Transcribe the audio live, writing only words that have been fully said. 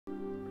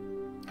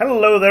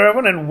Hello there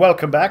everyone and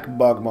welcome back,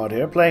 BogMod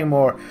here, playing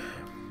more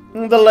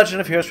The Legend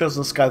of Heroes Trails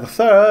in the Sky the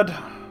Third.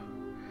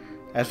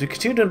 As we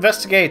continue to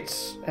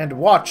investigate and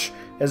watch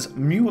as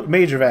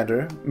Major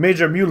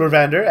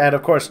Mueller-Vander and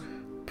of course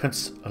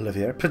Prince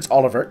Olivier, Prince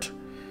Olivert,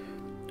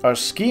 are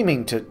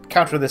scheming to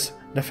counter this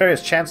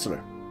nefarious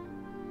Chancellor.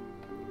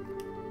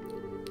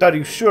 Are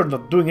you sure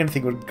not doing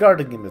anything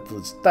regarding him at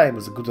this time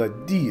is a good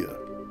idea?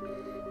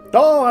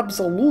 Oh,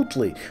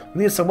 absolutely.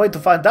 We need some way to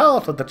find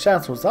out what the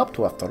Chancellor was up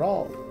to after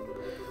all.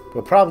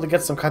 We'll probably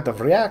get some kind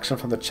of reaction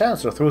from the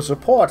Chancellor through his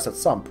reports at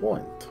some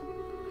point.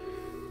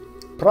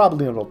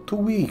 Probably in about 2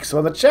 weeks,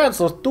 when the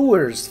Chancellor's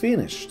tour is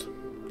finished.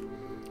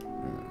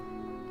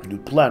 You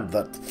planned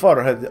that far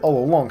ahead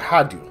all along,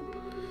 had you?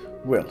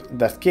 Well, in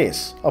that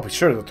case, I'll be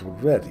sure that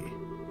we're ready.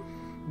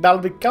 I'll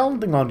be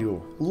counting on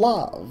you,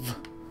 love.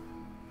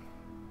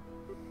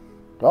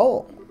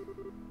 Oh.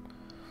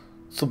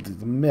 Something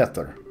the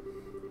matter.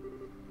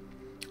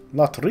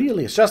 Not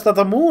really, it's just that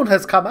the moon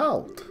has come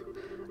out.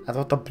 And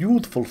what a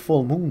beautiful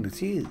full moon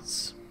it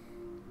is.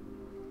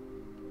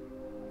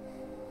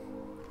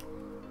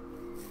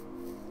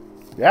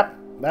 Yep,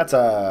 that's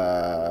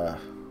a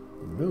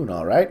moon,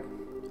 alright.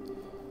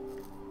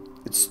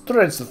 It's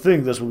strange to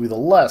think this will be the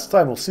last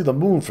time we'll see the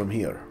moon from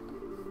here.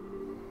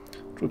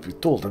 Truth be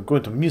told, I'm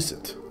going to miss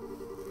it.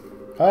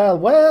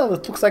 Well,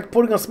 it looks like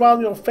putting a smile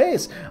on your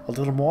face a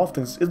little more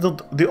often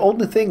isn't the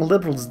only thing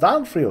liberals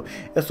done for you.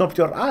 It's opened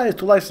your eyes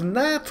to life's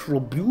natural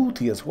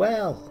beauty as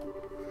well.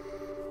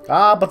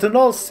 But in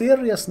all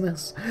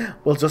seriousness,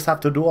 we'll just have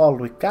to do all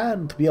we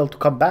can to be able to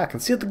come back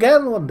and see it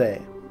again one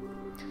day.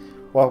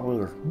 While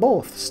we're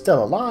both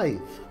still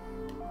alive.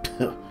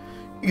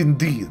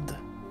 Indeed.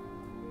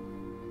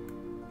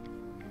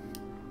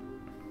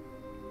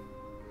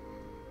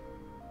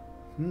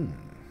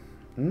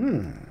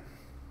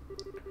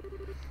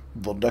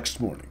 The next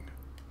morning.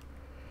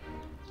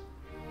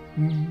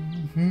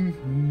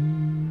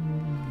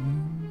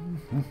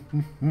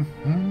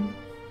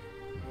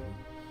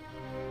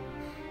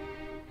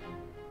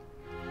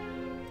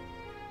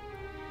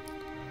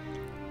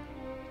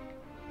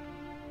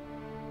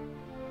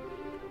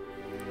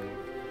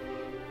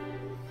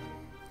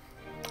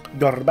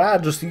 Your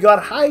Majesty, Your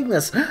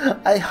Highness,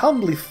 I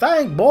humbly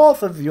thank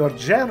both of your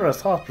generous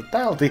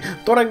hospitality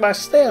during my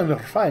stay in your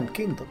fine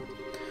kingdom.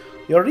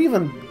 You're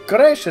even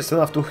gracious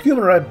enough to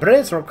humor my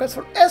brazen request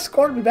for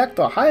escort me back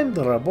to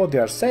Heimdall aboard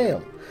your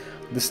sail.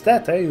 This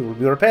debt will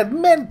be repaid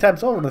many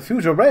times over in the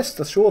future, rest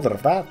assured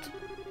of that.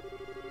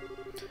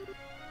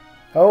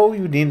 Oh,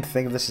 you needn't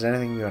think this is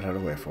anything we are out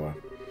of way for.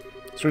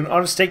 So an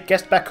honest state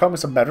guest back home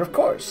is a matter of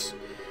course.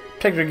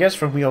 Take your guest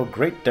from me a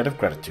great debt of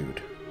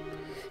gratitude.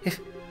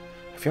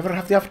 If you ever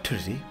have the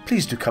opportunity,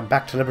 please do come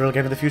back to Liberal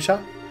again in the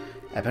future.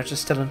 I imagine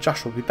Stella and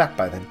Josh will be back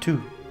by then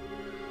too.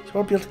 So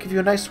I'll be able to give you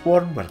a nice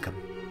warm welcome.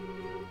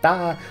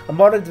 I'm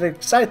already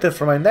excited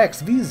for my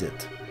next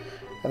visit.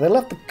 Have they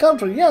left the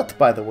country yet,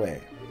 by the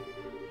way?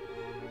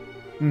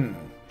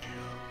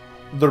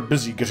 They're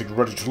busy getting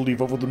ready to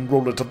leave over in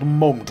Roland at the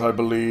moment, I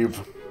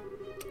believe.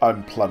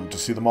 I'm planning to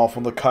see them off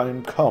when the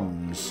time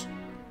comes.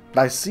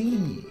 I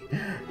see.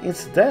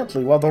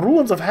 Incidentally, while the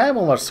ruins of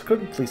Hamel are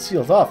currently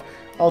sealed off,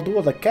 I'll do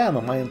what I can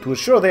on my end to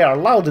assure they are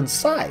allowed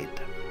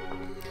inside.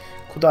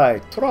 Could I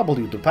trouble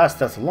you to pass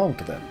that along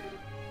to them?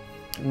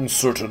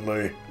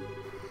 Certainly.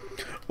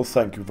 Well,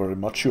 thank you very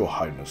much, Your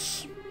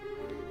Highness.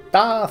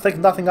 Think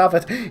nothing of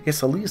it. It's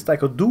the least I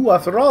could do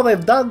after all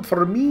they've done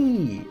for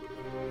me.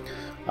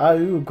 I owe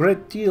you a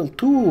great deal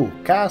too,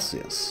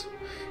 Cassius.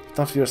 If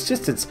not for your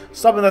assistance,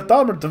 stopping that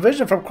armored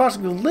division from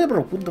crossing the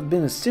Liberal wouldn't have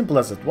been as simple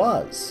as it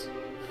was.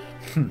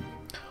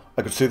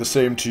 I could say the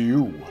same to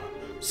you.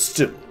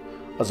 Still,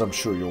 as I'm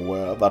sure you're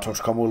aware, that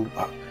outcome will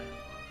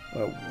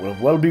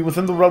well be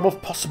within the realm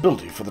of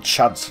possibility for the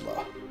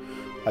Chancellor.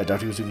 I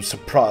doubt he was even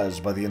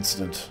surprised by the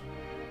incident.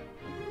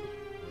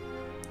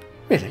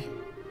 Really?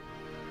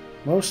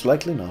 Most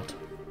likely not.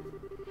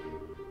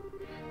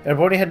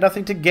 Everybody had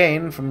nothing to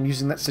gain from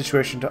using that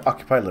situation to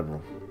occupy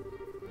Liberal.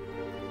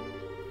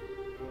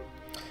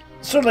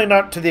 Certainly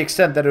not to the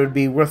extent that it would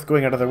be worth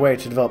going out of their way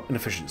to develop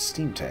inefficient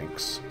steam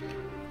tanks.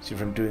 See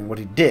from doing what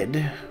he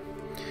did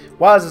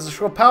was as a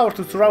show of power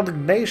to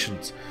surrounding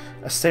nations.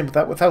 A statement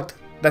that without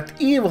that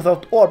even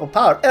without orbital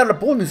power,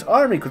 Ereboni's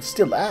army could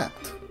still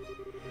act.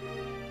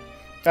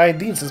 I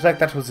indeed suspect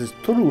that was his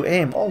true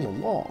aim all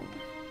along.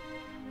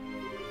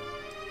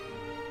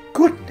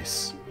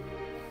 Goodness!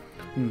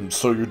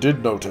 So you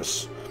did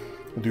notice.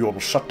 The orbital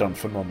shutdown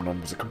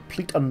phenomenon was a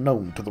complete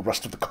unknown to the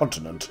rest of the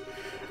continent.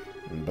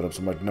 Perhaps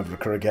it might never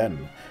occur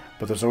again,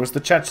 but there's always the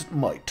chance it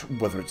might,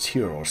 whether it's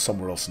here or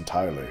somewhere else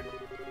entirely.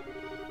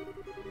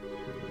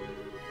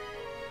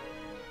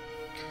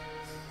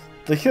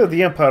 To hear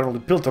the Empire only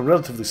built a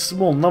relatively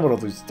small number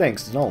of these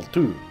tanks in all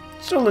too.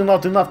 Certainly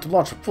not enough to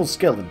launch a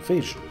full-scale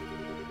invasion.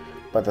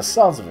 By the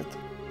sounds of it,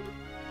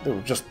 they were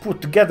just put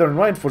together in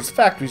reinforced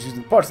factories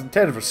using parts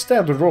intended for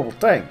standard orbital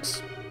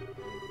tanks.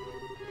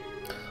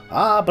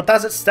 But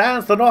as it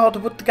stands, the know-how to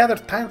put together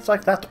tanks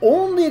like that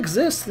only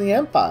exists in the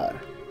Empire.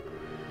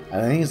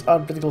 And in these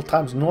unpredictable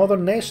times, no other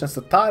nation has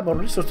the time or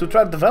resource to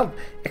try to develop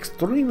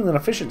extremely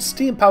inefficient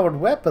steam-powered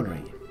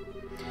weaponry.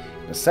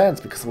 In a sense,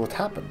 because of what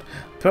happened,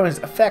 Permanent's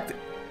effect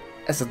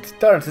as a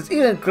deterrent is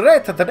even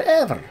greater than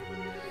ever.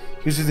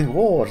 He's using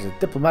war as a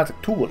diplomatic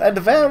tool, and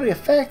very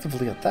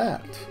effectively at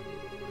that.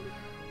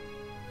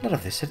 None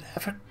of this had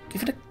ever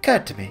even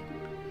occurred to me.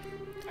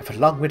 I have a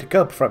long way to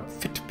go before I'm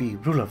fit to be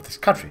ruler of this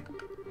country.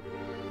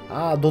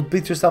 Ah, don't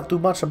beat yourself too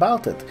much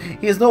about it.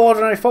 He is no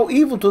ordinary foe,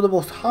 even to the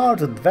most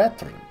hardened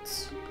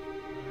veterans.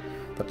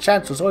 The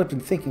Chancellor's always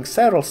been thinking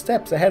several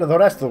steps ahead of the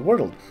rest of the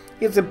world.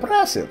 It's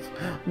impressive,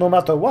 no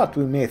matter what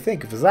we may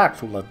think of his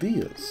actual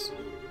ideas.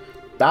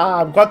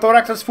 Ah, I'm quite a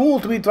reckless fool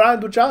to be trying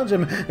to challenge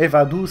him, if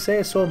I do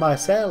say so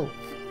myself.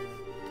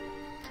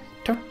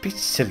 Don't be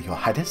silly, Your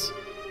Highness.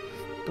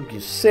 Don't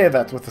you say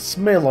that with a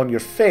smile on your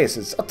face.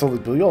 It's utterly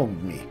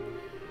beyond me.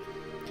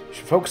 You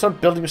should focus on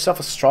building yourself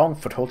a strong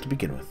foothold to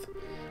begin with.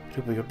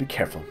 But you'll be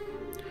careful.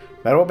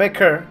 No matter what may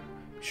occur,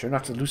 be sure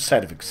not to lose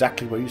sight of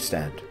exactly where you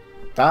stand.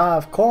 Ah,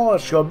 of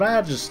course, Your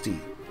Majesty.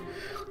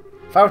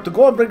 If I were to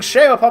go and bring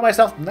shame upon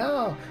myself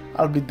now,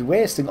 I'll be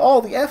wasting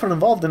all the effort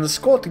involved in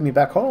escorting me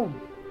back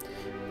home.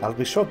 I'll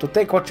be sure to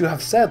take what you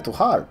have said to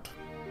heart.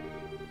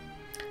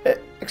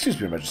 Excuse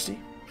me, Your Majesty.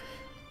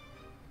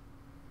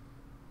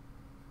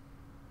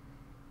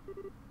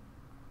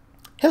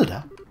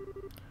 Hilda?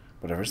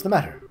 Whatever's the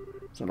matter?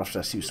 It's not often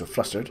I see you so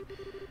flustered.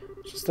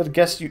 Just that a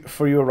guest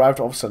for you arrived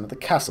all of a sudden at the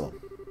castle.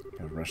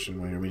 You're rushing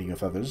when you're meeting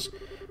with others.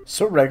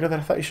 So regular that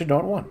I thought you should know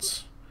at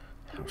once.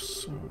 How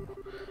so?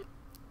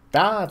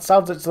 Ah, it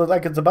sounds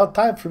like it's about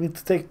time for me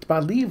to take my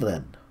leave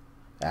then.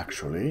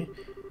 Actually,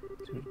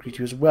 I would greet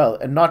you as well,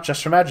 and not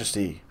just Her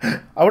Majesty.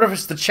 I wonder if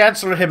it's the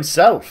Chancellor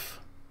himself.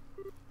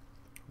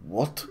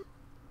 What?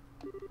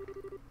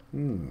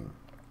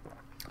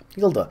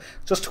 Hilda,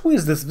 just who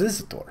is this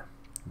visitor?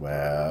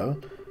 Well,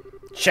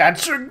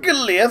 Chancellor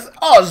Goliath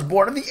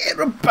Osborne of the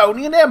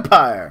Erebonian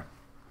Empire.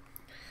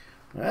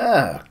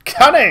 Ah,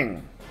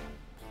 cunning!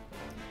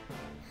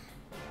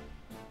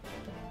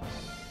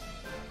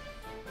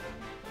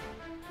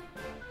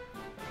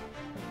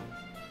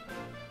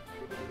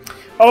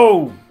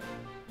 Oh!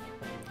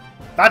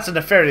 That's a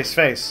Nefarious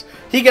face.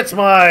 He gets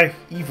my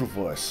evil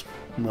voice.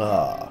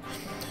 Ah,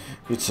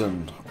 it's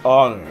an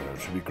honor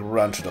to be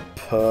granted a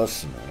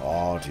personal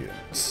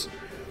audience.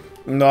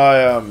 I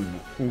am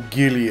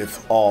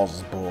Goliath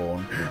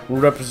Osborne,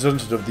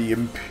 representative of the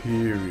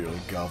Imperial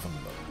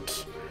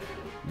Government.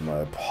 My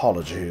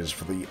apologies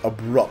for the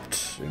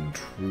abrupt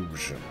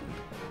intrusion.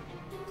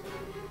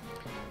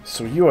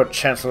 So you are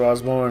Chancellor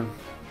Osborne?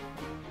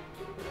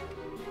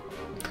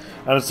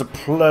 And it's a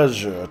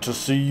pleasure to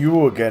see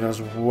you again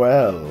as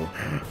well,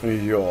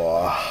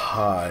 Your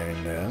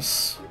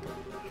Highness.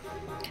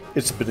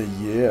 It's been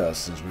a year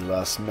since we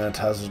last met,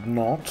 has it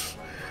not?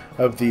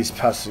 I hope these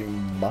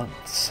passing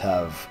months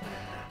have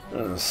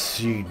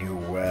seen you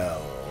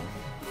well.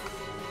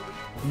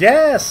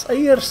 Yes, a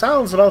year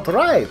sounds about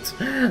right.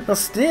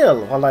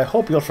 Still, while I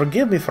hope you'll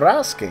forgive me for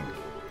asking,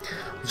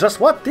 just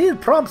what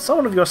did prompt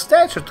someone of your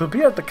stature to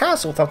appear at the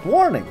castle without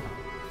warning?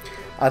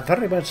 I'd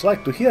very much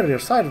like to hear your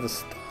side of the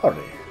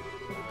story.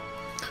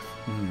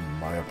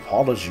 My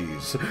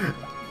apologies,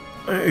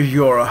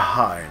 Your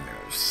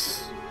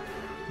Highness.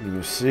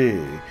 You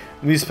see,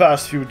 these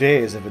past few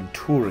days I've been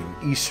touring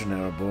Eastern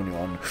Erebonia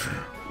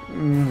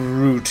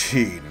on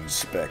routine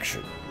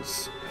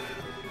inspections.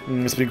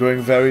 It's been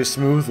going very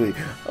smoothly,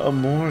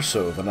 more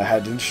so than I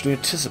had initially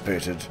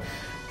anticipated.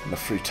 In the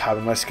free time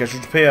in my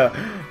schedule to pay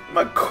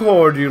a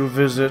cordial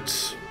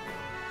visit.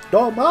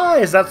 Oh my,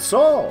 is that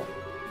so?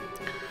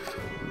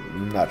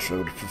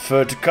 Naturally, I would have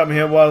preferred to come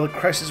here while the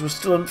crisis was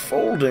still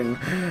unfolding,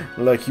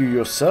 like you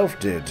yourself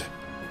did,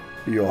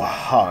 Your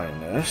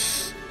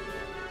Highness.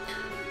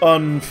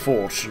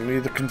 Unfortunately,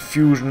 the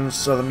confusion in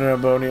southern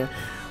Erebonia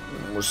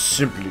was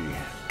simply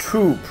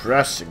too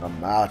pressing a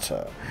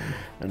matter,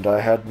 and I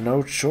had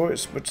no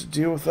choice but to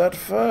deal with that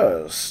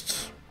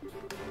first.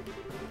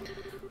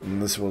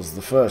 And this was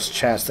the first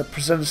chance that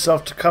presented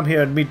itself to come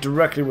here and meet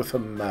directly with Her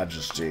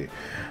Majesty,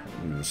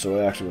 so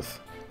I acted with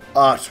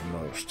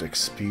utmost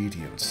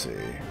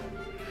expediency.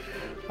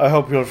 I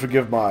hope you'll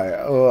forgive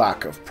my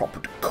lack of proper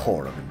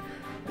decorum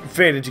in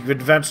failing to give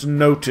advance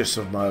notice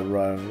of my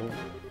arrival.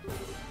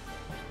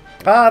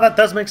 Ah, that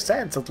does make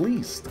sense, at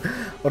least.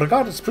 But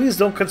regardless, please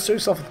don't concern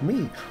yourself with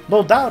me.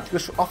 No doubt you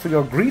should offer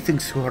your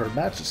greetings to Her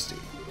Majesty.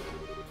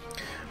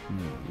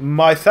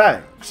 My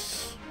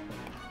thanks,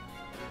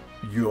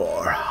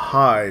 Your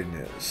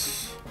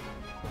Highness.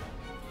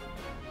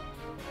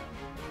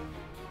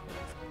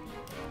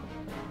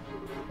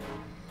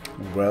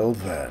 Well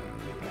then,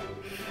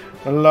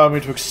 allow me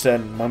to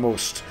extend my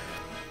most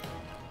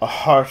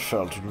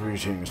heartfelt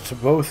greetings to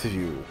both of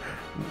you,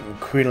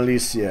 Queen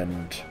Alicia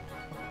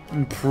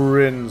and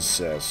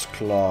Princess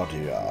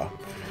Claudia.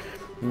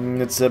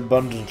 It's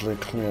abundantly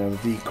clear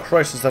that the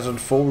crisis that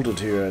unfolded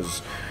here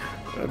has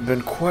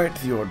been quite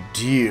the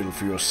ordeal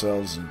for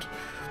yourselves and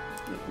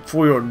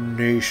for your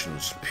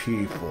nation's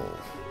people.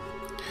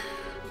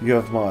 You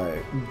have my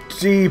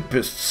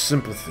deepest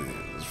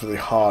sympathies for the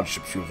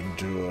hardships you have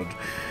endured,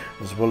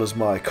 as well as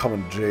my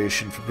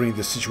commendation for bringing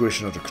the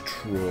situation under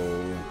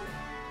control.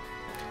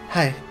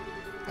 Hi.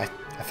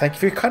 I thank you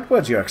for your kind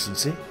words, Your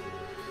Excellency.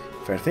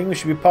 Fair thing, we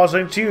should be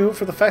apologizing to you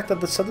for the fact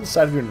that the southern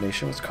side of your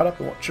nation was caught up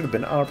in what should have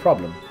been our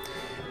problem.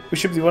 We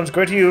should be the ones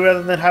going to you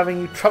rather than having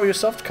you trouble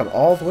yourself to come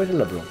all the way to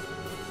Liberal.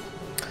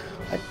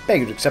 I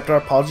beg you to accept our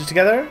apology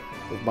together,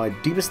 with my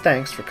deepest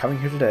thanks for coming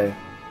here today.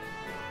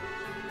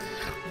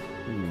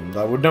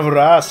 I would never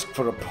ask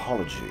for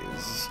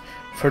apologies.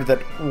 I've heard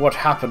that what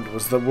happened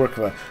was the work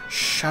of a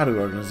shadow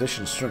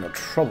organization stirring up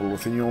trouble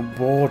within your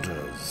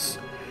borders.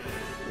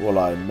 Well,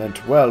 I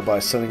meant well by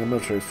sending a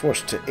military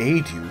force to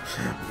aid you.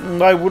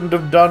 I wouldn't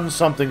have done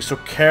something so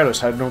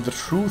careless had I known the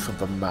truth of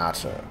the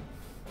matter.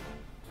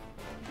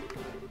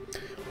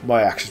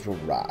 My actions were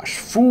rash,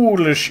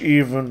 foolish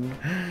even,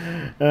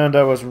 and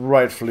I was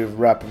rightfully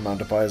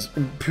reprimanded by His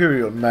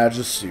Imperial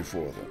Majesty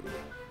for them.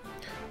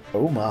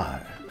 Oh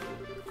my.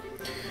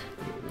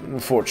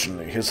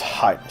 Fortunately, His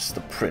Highness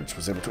the Prince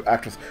was able to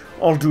act with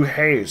all due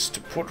haste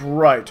to put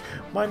right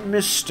my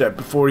misstep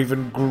before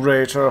even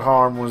greater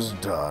harm was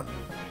done.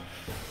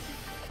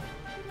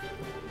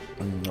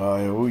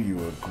 I owe you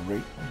a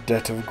great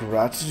debt of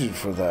gratitude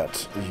for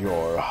that,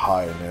 Your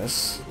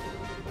Highness.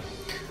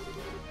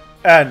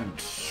 And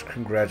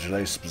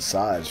congratulations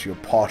besides for your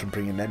part in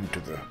bringing an end to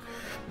the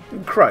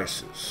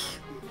crisis.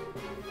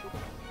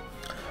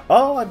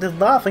 Oh, I did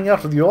nothing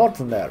out of the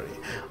ordinary.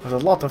 With a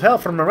lot of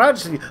help from Her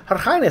Majesty, Her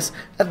Highness,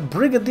 and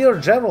Brigadier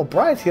General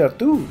Bright here,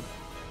 too.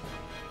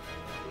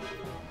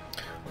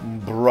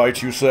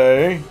 Bright, you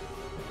say?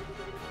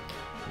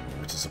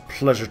 It is a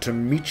pleasure to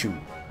meet you,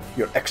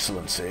 Your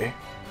Excellency.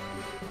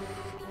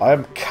 I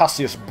am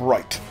Cassius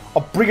Bright, a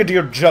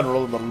Brigadier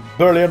General in the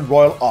Liberalian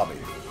Royal Army.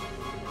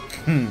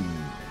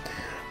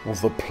 Well,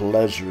 the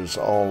pleasure is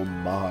all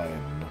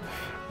mine,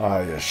 I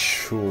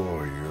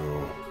assure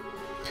you.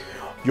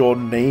 Your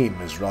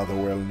name is rather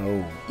well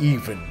known,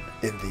 even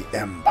in the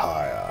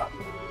Empire.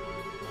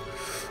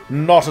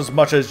 Not as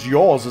much as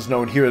yours is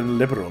known here in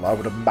Liberal, I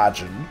would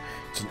imagine.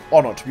 It's an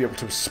honor to be able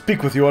to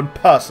speak with you in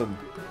person.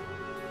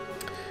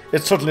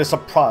 It's certainly a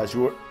surprise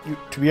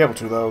to be able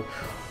to, though.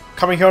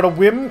 Coming here on a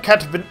whim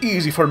can't have been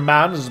easy for a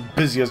man as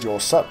busy as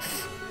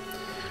yourself.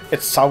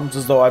 It sounds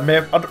as though I may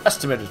have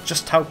underestimated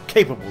just how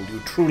capable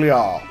you truly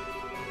are.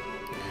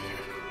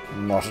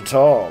 Not at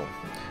all.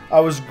 I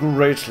was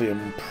greatly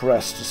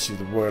impressed to see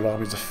the Royal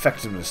Army's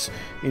effectiveness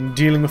in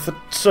dealing with the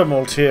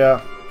tumult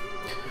here.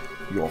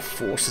 Your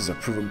forces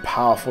have proven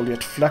powerful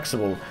yet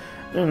flexible,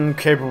 and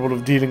capable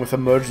of dealing with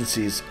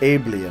emergencies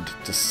ably and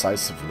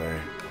decisively.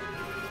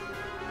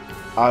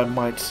 I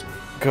might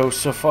go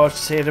so far as to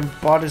say it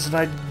embodies an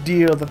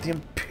ideal that the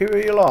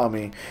Imperial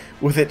Army,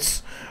 with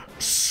its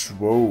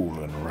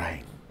swollen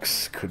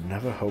ranks, could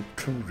never hope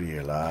to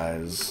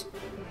realize.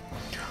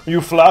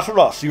 You flatter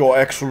us, Your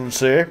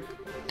Excellency.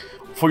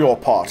 For your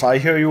part, I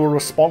hear you were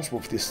responsible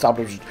for the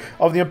establishment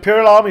of the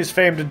Imperial Army's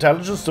famed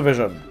intelligence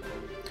division.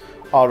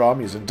 Our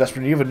army is in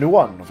desperate need of a new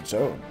one of its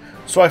own,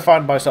 so I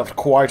find myself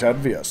quite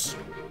envious.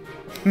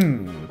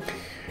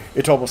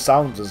 It almost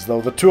sounds as though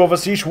the two of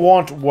us each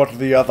want what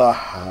the other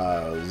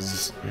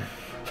has.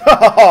 Ha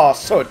ha ha,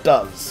 so it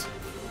does.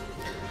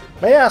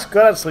 May I ask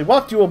earnestly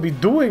what you will be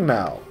doing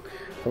now?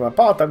 For my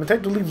part, I'm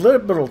intending to leave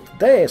Liberal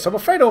today, so I'm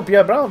afraid I won't be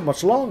around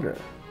much longer.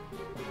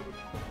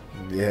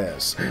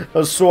 Yes,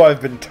 so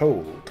I've been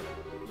told.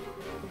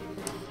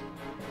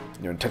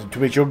 You're intending to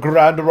make your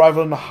grand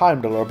arrival in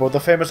Heimdall aboard the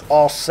famous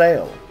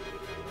All-Sail.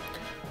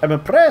 I'm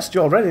impressed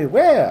you're already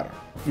aware.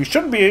 You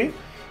shouldn't be.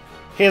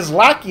 His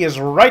lackey is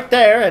right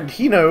there, and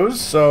he knows,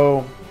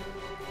 so...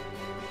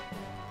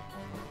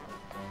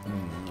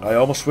 I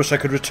almost wish I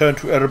could return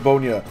to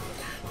Erebonia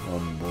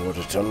on board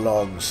it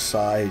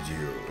alongside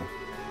you.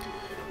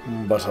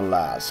 But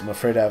alas, I'm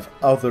afraid I have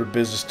other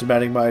business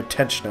demanding my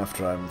attention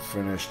after I'm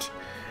finished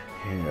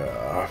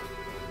here.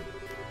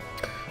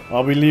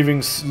 I'll be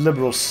leaving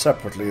Liberal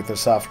separately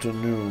this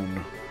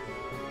afternoon.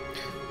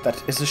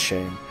 That is a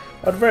shame.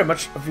 I'd very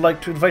much have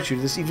liked to invite you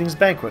to this evening's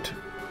banquet.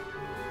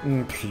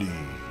 Please,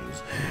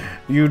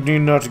 you need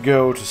not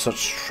go to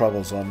such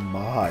troubles on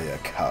my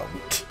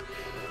account.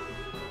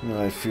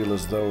 I feel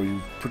as though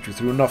you've put you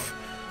through enough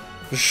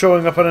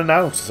showing up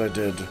unannounced as I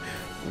did,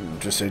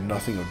 to say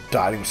nothing of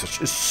dining with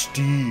such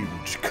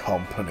esteemed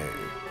company.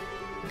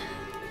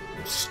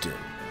 Still,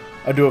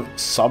 I do have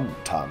some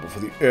time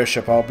before the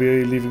airship I'll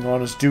be leaving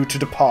on is due to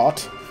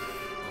depart.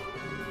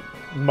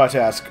 Might I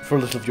ask for a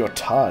little of your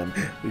time,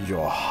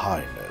 Your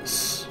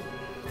Highness?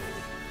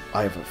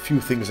 I have a few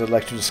things I'd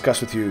like to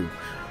discuss with you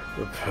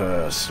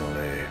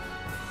personally.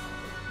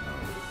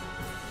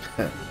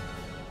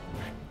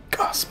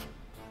 Gasp.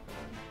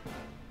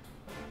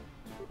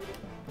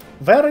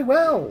 Very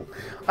well.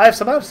 I have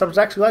some other subjects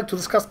I'd actually like to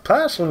discuss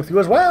personally with you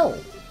as well.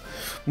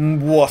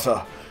 What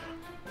a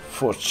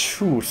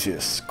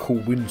fortuitous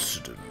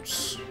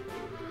coincidence.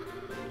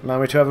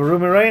 Allow me to have a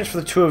room arranged for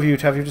the two of you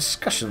to have your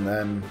discussion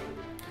then.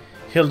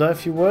 Hilda,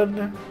 if you would.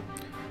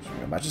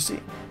 Your Majesty.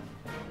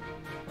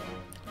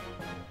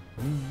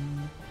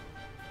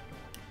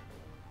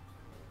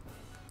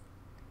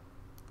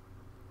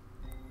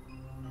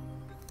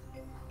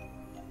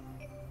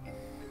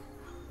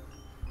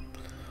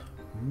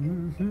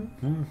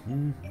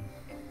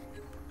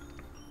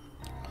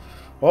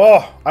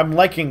 Oh, I'm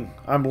liking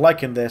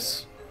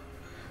this.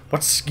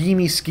 What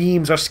schemy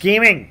schemes are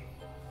scheming?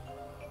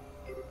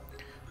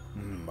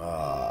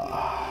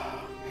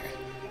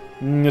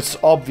 It's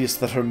obvious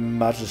that Her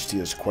Majesty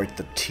is quite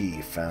the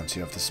tea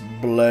fancy of this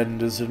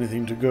blend is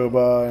anything to go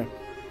by.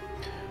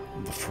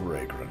 The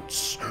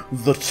fragrance,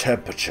 the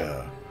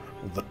temperature,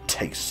 the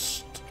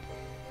taste.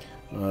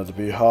 I'd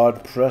be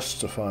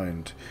hard-pressed to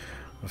find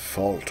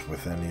fault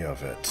with any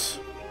of it.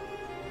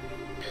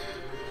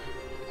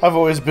 I've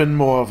always been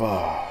more of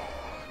a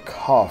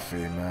coffee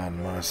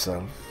man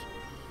myself,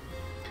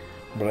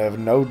 but I have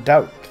no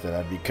doubt that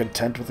I'd be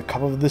content with a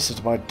cup of this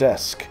at my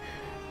desk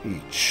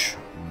each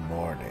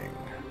morning.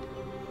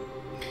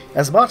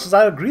 As much as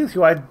I agree with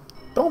you, I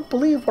don't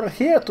believe we're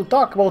here to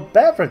talk about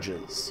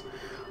beverages.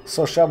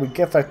 So shall we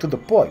get right to the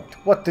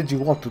point? What did you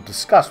want to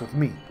discuss with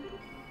me?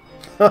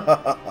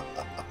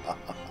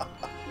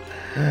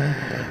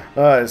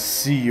 I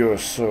see your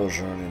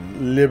sojourn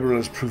in Liberal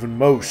has proven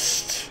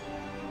most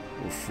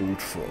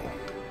fruitful.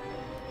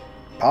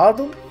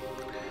 Pardon?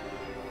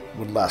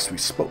 When last we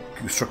spoke,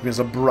 you struck me as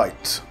a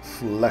bright,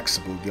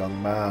 flexible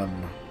young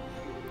man.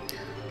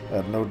 I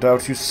had no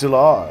doubt you still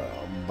are,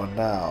 but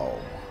now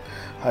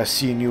I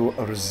see in you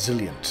a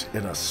resilient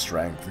inner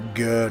strength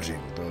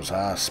girding those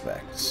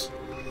aspects.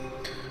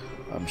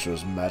 I'm sure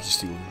His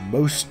Majesty will be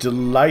most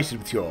delighted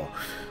with your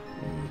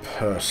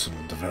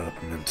personal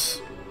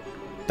development.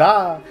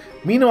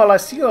 Meanwhile I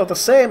see you're the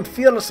same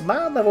fearless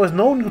man I've always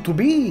known you to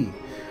be.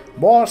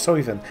 More so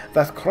even,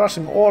 that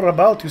crushing aura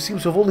about you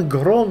seems to have only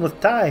grown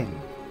with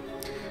time.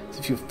 As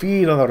if you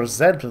feed on the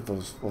resentment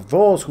of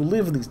those who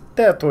live in these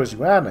territories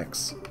you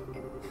annex.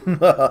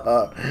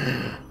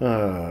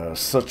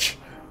 Such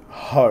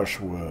harsh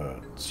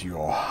words,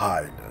 Your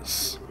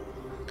Highness.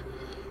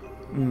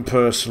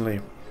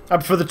 Personally, I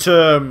prefer the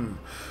term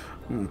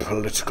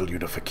political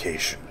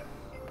unification.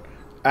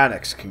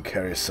 Annex can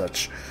carry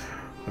such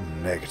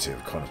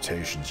negative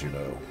connotations, you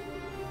know.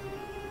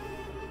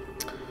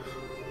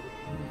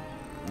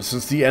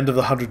 Since the end of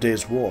the 100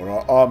 Days' War,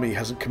 our army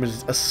hasn't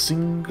committed a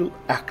single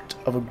act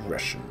of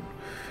aggression.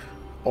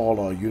 All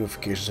our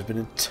unifications have been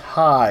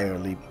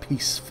entirely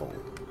peaceful.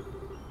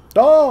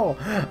 Oh,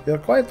 you're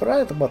quite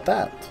right about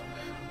that.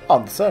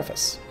 On the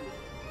surface.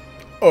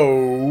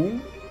 Oh?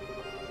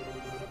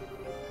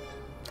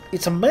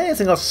 It's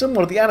amazing how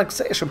similar the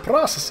annexation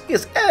process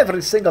is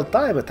every single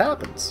time it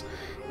happens.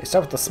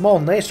 Except with a small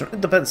nation or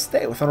independent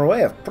state with an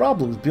array of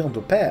problems beyond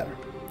repair.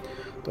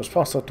 The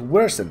response starts to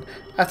worsen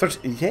after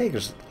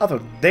Jaegers and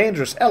other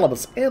dangerous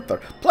elements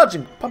enter,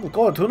 plunging public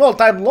order to an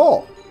all-time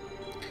low.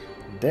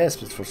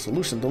 Desperate for a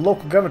solution, the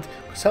local government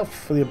puts help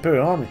for the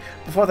Imperial Army.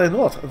 Before they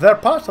know it, they're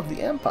part of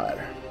the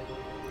Empire.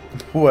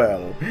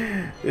 Well,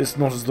 it's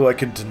not as though I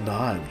can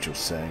deny what you're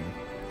saying.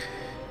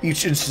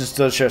 Each instance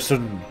does share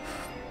certain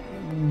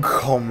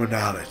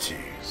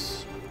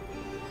commonalities.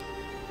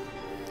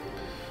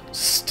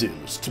 Still,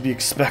 it's to be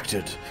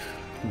expected,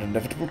 an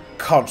inevitable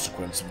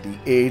consequence of the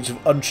age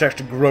of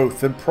unchecked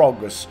growth and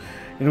progress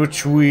in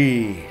which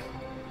we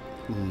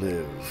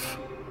live.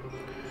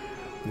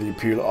 The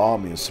Imperial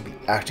Army is simply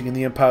acting in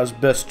the Empire's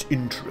best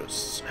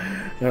interests,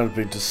 and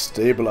helping to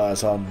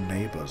stabilize our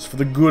neighbors for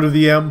the good of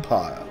the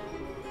Empire.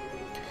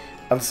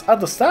 And it's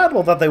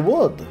understandable that they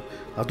would.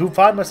 I do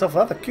find myself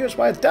rather curious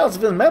why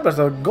thousands of its members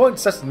are going to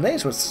such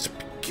nations with such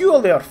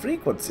peculiar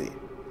frequency.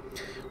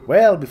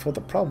 Well, before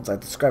the problems I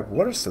described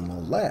worsen, no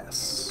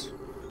less.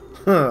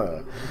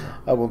 I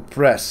won't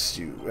press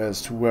you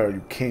as to where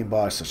you came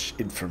by such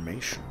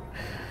information,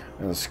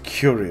 as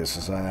curious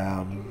as I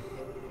am.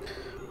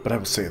 But I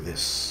will say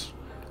this,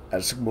 at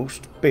its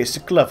most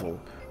basic level,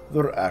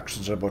 their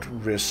actions are about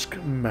risk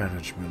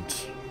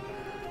management.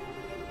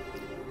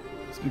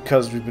 It's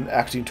because we've been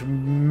acting to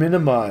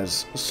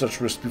minimize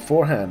such risk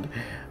beforehand,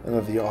 and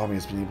that the army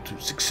has been able to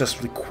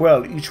successfully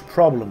quell each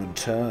problem in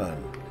turn.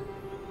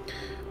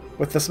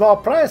 With the small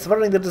price of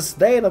earning the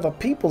disdain of the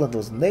people in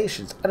those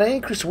nations, and an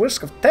increased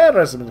risk of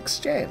terrorism in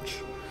exchange.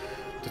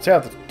 To tell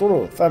the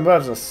truth, I'm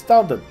rather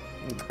astounded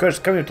at the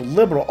courage coming to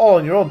liberal all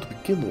on your own to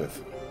begin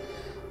with.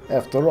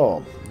 After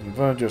all, you've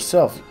earned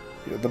yourself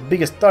the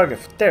biggest target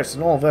for terrorists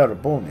in all of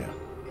Arabonia.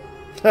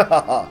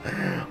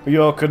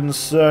 Your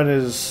concern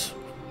is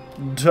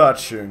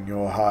touching,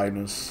 Your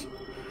Highness.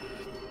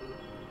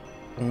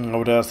 I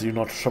would ask that you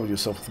not trouble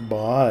yourself with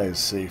my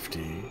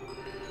safety.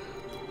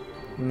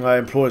 I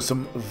employ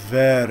some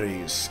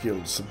very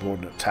skilled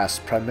subordinate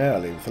tasks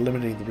primarily with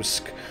eliminating the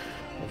risk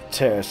of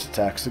terrorist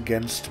attacks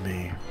against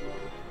me.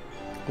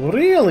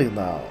 Really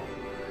now?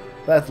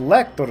 That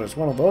Lector is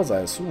one of those,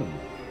 I assume.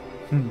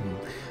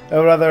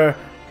 A rather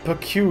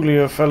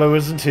peculiar fellow,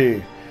 isn't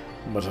he?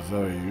 But a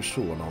very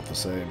useful one all the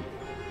same.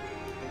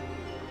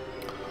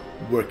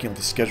 Working on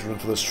the scheduling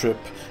for this trip,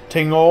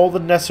 taking all the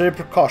necessary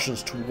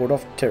precautions to ward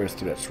off terrorist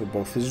threats were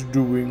both his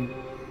doing.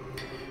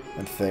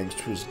 And thanks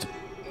to his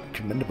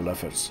commendable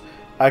efforts,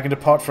 I can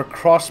depart for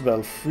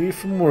Crossbell free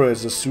from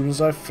worries as soon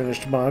as I've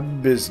finished my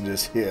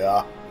business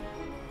here.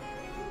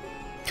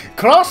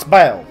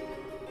 Crossbell!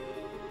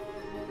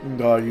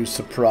 Are you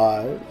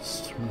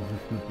surprised?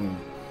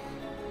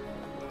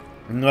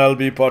 I'll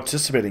be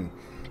participating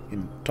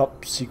in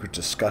top-secret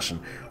discussion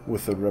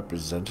with a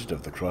representative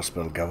of the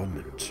Crossbell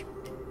government.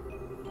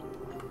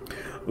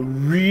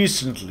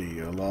 Recently,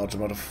 a large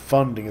amount of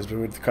funding has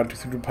been made to the country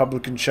through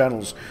Republican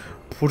channels,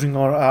 putting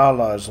our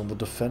allies on the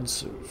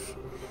defensive.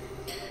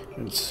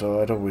 And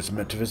so I'd always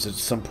meant to visit at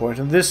some point,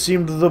 and this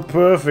seemed the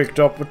perfect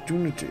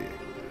opportunity.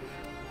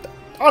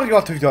 Are you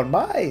out of your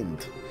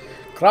mind?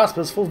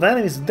 Crossbell's full of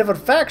enemies in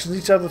different factions,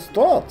 each other's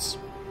thoughts.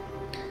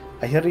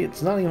 I hear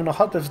it's not even a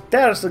hub of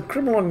terrorist and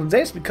criminal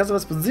organization because of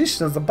its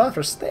position as a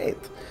buffer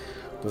state.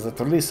 Does it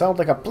really sound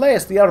like a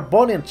place the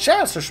Arbonian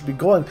Chancellor should be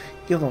going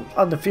on an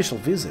unofficial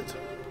visit?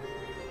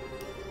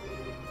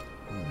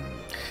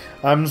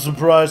 I'm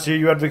surprised to hear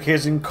you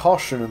advocating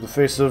caution in the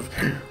face of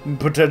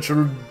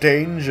potential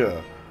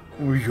danger,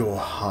 Your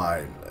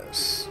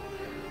Highness.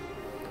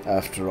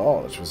 After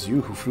all, it was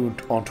you who flew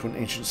onto an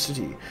ancient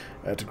city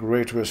at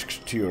great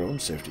risk to your own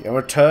safety and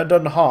returned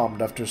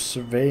unharmed after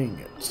surveying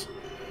it.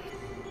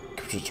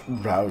 Given its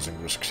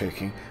rousing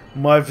risk-taking,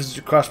 my visit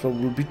to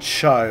Crossbell will be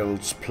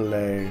child's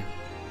play.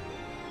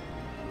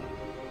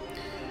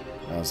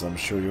 As I'm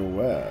sure you're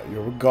aware,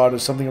 you're regarded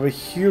as something of a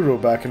hero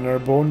back in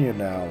Arbonia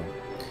now.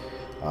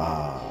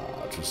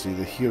 To see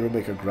the hero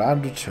make a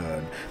grand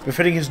return,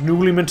 befitting his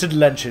newly minted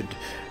legend,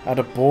 and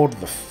aboard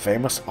the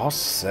famous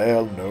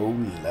Arsail no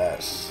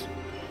less.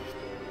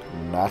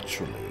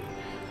 Naturally,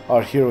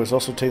 our hero is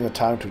also taking the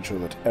time to ensure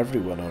that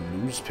everyone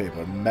on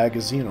newspaper and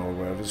magazine are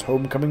aware of his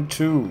homecoming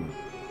too.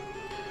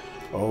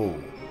 Oh,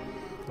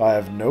 I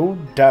have no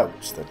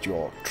doubts that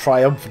your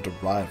triumphant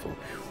arrival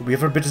will be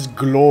every bit as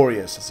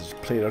glorious as is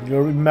played on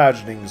your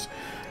imaginings,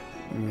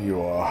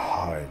 Your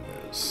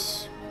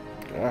Highness.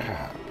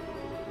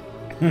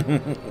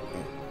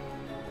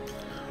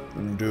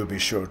 Do be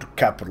sure to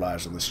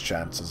capitalize on this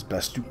chance as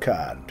best you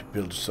can to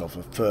build yourself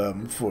a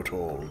firm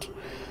foothold.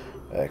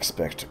 I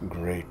expect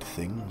great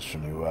things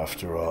from you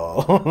after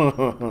all.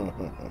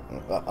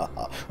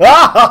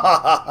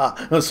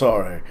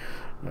 Sorry.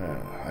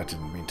 I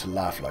didn't mean to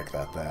laugh like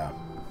that there.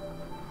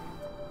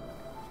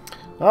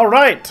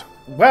 Alright.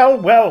 Well,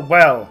 well,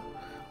 well.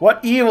 What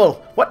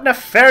evil, what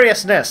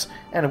nefariousness,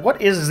 and what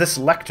is this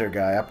Lecter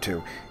guy up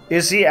to?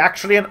 Is he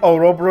actually an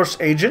Ouroboros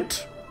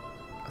agent?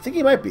 I think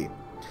he might be.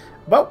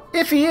 Well,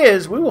 if he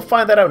is, we will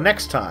find that out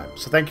next time.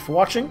 So thank you for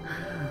watching.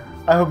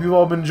 I hope you've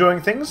all been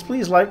enjoying things.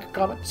 Please like,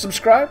 comment,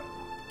 subscribe.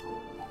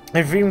 If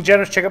you're feeling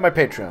generous, check out my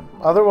Patreon.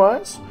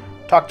 Otherwise,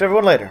 talk to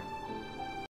everyone later.